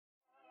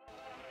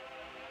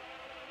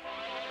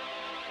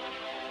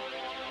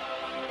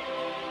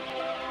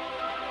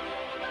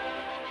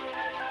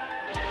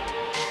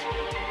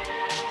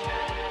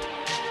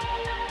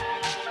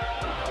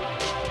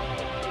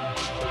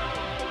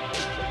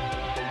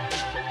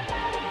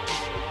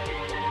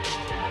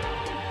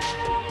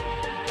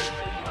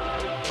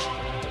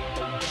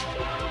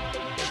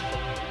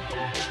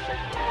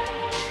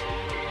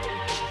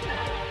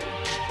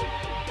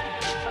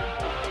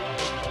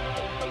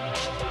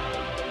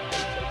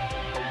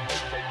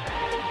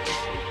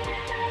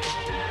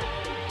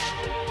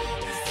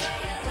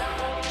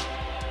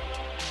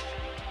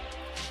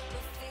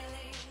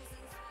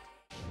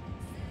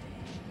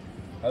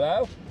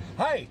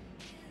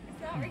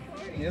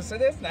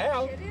Yes, it is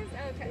now. It is?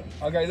 Okay.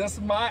 Okay, this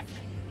is Mike.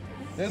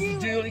 This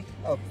is Julie.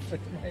 Oh, stick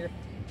my hair.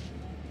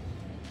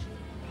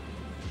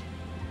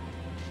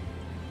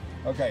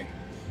 Okay.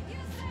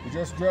 We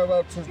just drove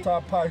up to the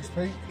top of Pikes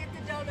Peak. Get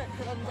the donut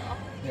crumbs off.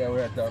 Yeah, we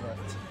had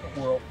donuts.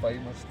 World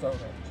famous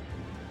donuts.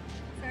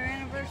 It's our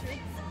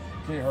anniversary.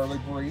 Can't hardly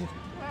breathe.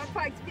 We're on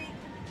Pikes Peak.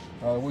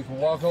 We can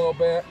walk a little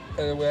bit, and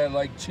then we had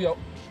like chill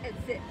And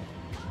sit.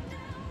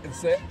 and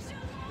sit.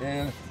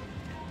 And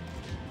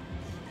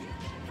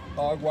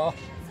agua.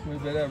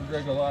 We've been having to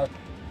drink a lot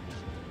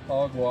of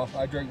agua.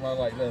 I drink mine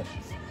like this.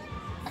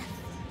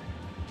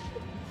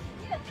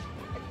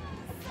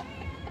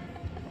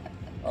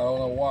 I don't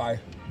know why.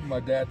 My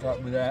dad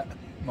taught me that.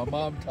 My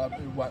mom taught me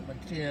to wipe my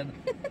chin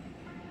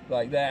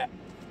like that.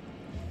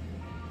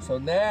 So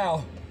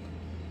now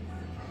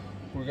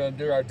we're gonna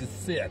do our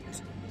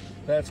descent.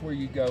 That's where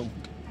you go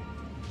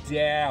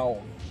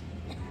down.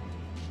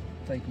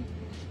 Thank you.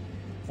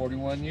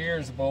 41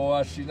 years,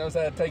 boy. She knows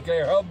how to take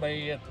care of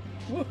me.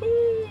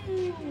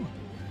 Woohoo!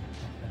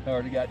 I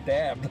already got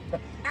dabbed.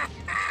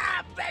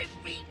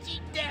 Baby, she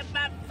dabbed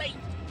my face.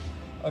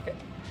 Okay.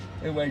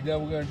 Anyway, now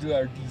we're gonna do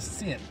our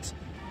descent.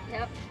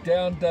 Yep.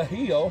 Down the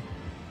hill.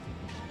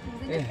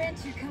 There's an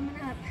adventure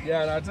coming up.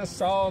 Yeah, and I just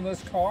saw in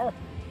this car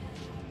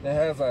that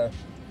has a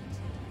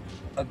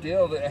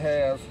deal that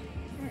has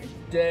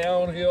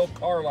downhill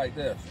car like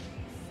this.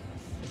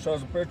 It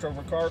shows a picture of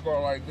a car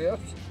going like this.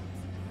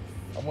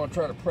 I'm gonna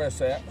try to press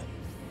that.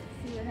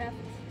 See what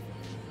happens.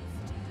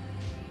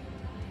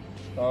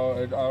 Oh,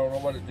 I don't know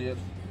what it did.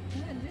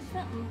 Yeah, do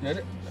something. Did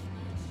it?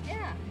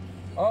 Yeah.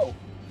 Oh.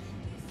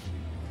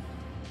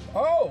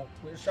 Oh,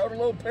 it showed a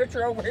little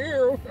picture over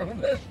here.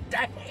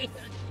 Dang.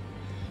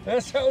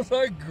 That shows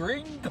a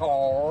green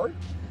card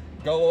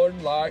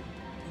going like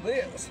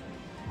this.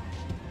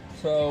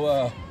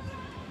 So,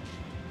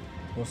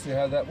 we'll see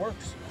how that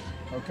works.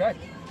 Okay,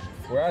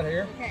 we're out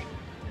here. Okay.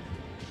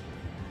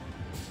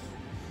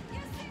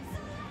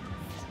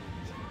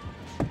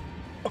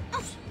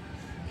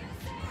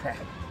 Crap.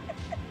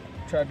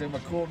 Tried to do my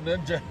cool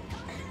ninja.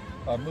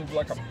 I moved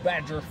like a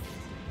badger.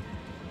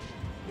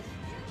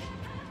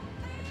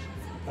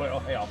 Well,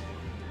 hell.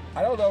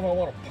 I don't know if I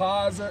want to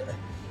pause it.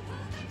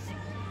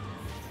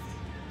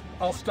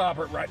 I'll stop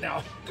it right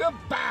now.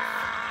 Goodbye!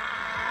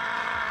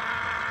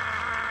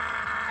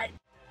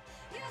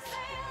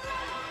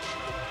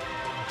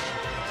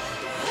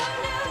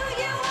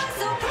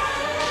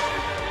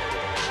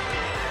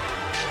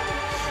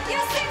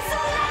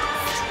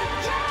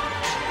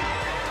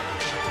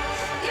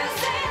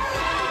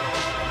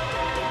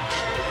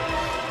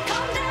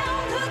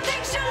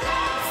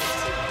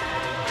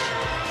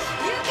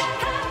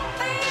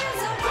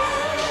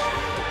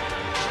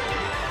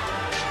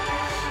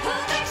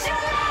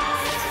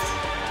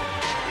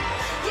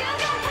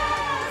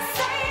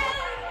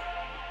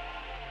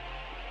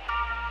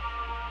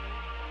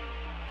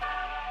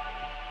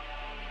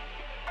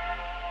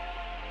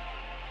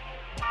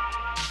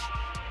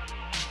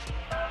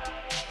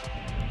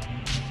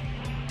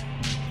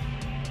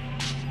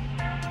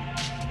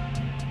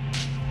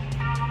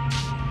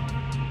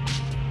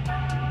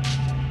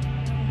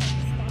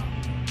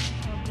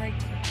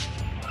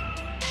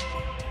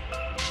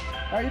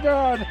 How you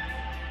doing?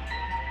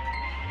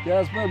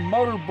 Yeah, it's been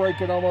motor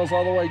braking almost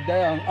all the way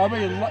down. I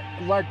mean,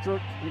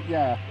 electric.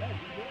 Yeah.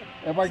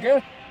 Am I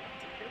good?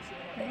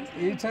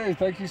 You too.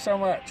 Thank you so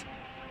much.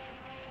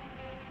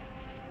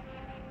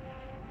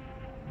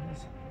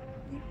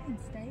 You can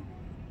stay.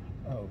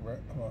 Oh, right.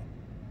 Well,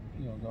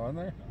 you want to go in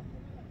there?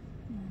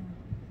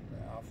 Yeah,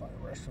 I'll find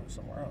a restroom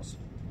somewhere else.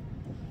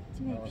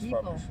 Too many It's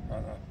people. probably- I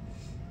know.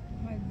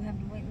 Might have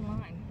to wait in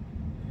line.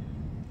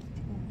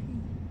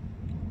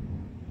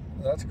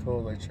 That's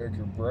cool. They check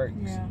your brakes.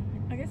 Yeah.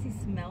 I guess he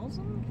smells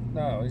them.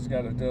 No, he's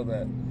got to do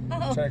that.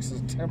 Oh. Checks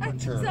his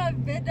temperature. So I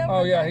bent over.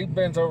 Oh yeah, he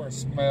bends over and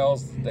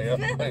smells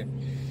the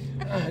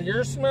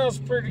your smell's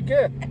pretty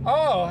good.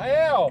 Oh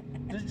hell,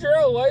 did your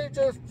old lady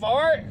just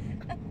fart?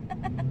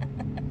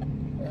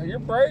 Your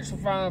brakes are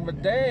fine,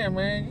 but damn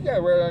man, you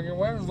got red on your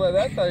windows, let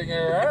that thing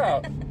air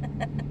out.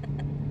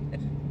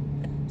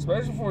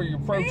 Especially before you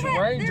approach a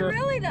ranger. They're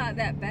really not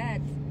that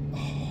bad.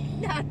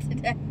 Not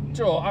today.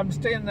 Joel, I'm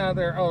standing out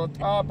there on the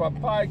top of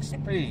Pikes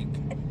Peak,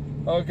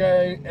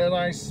 okay, and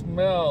I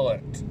smell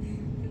it.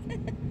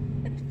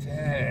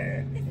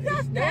 Dang.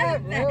 It's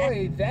not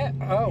really that.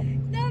 Oh.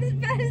 Not as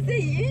bad as they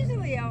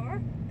usually are.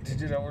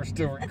 Did you know we're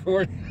still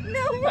recording?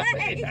 No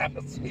way. Yeah,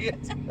 I see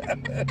it. Who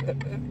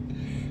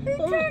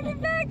turned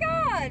it back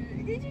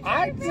on? Did you turn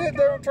I it back did.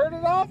 on? They turned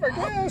it off, I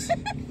guess.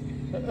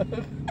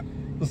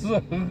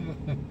 so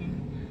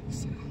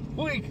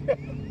we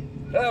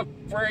got a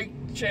brake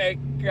check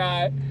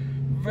guy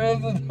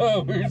bending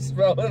over,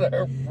 smelling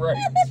our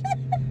brakes.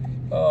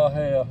 Oh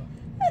hell!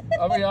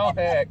 I mean, oh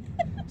heck!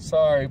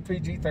 Sorry,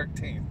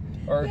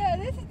 PG-13. Or Yeah,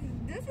 this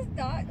is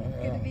not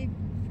gonna be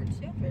for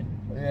children.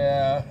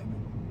 yeah.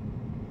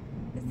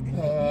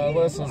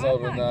 Alyssa's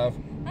old enough.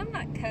 I'm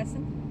not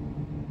cussing.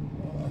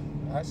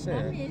 I I'm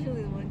said.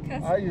 usually the one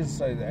cussing. I used to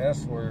say the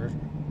S word.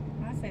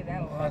 I say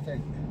that a I lot.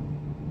 think.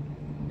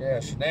 Yeah,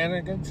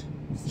 shenanigans.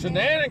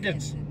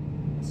 Shenanigans.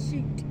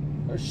 Shoot.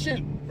 Or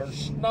shoot. Or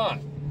snot.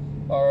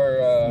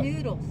 Or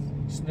Noodles.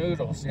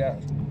 snoodles, yeah.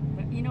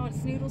 But you know what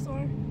snoodles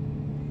are?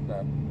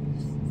 No.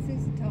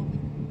 Susan told me.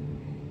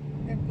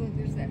 They're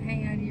boogers that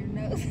hang out of your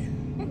nose.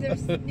 They're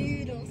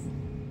snoodles.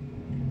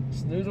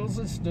 Snoodles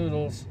and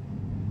snoodles.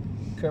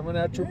 Coming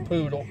at your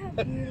poodle. Look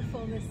how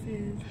beautiful this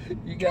is.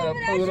 You got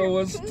Coming a at your poodle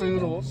with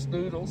poodle.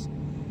 snoodles.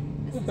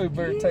 This is We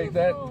better take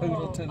that beautiful.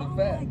 poodle to the Oh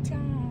vet my gosh.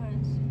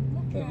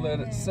 Look and let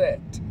at it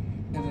set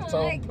in its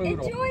own Like,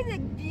 poodle. enjoy the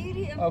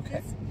beauty of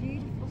Okay. this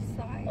beautiful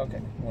sight.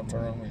 Okay, we'll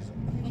turn on music.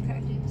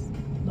 Okay.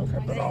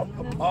 Okay, but I'll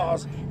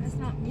pause. That's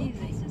not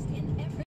music.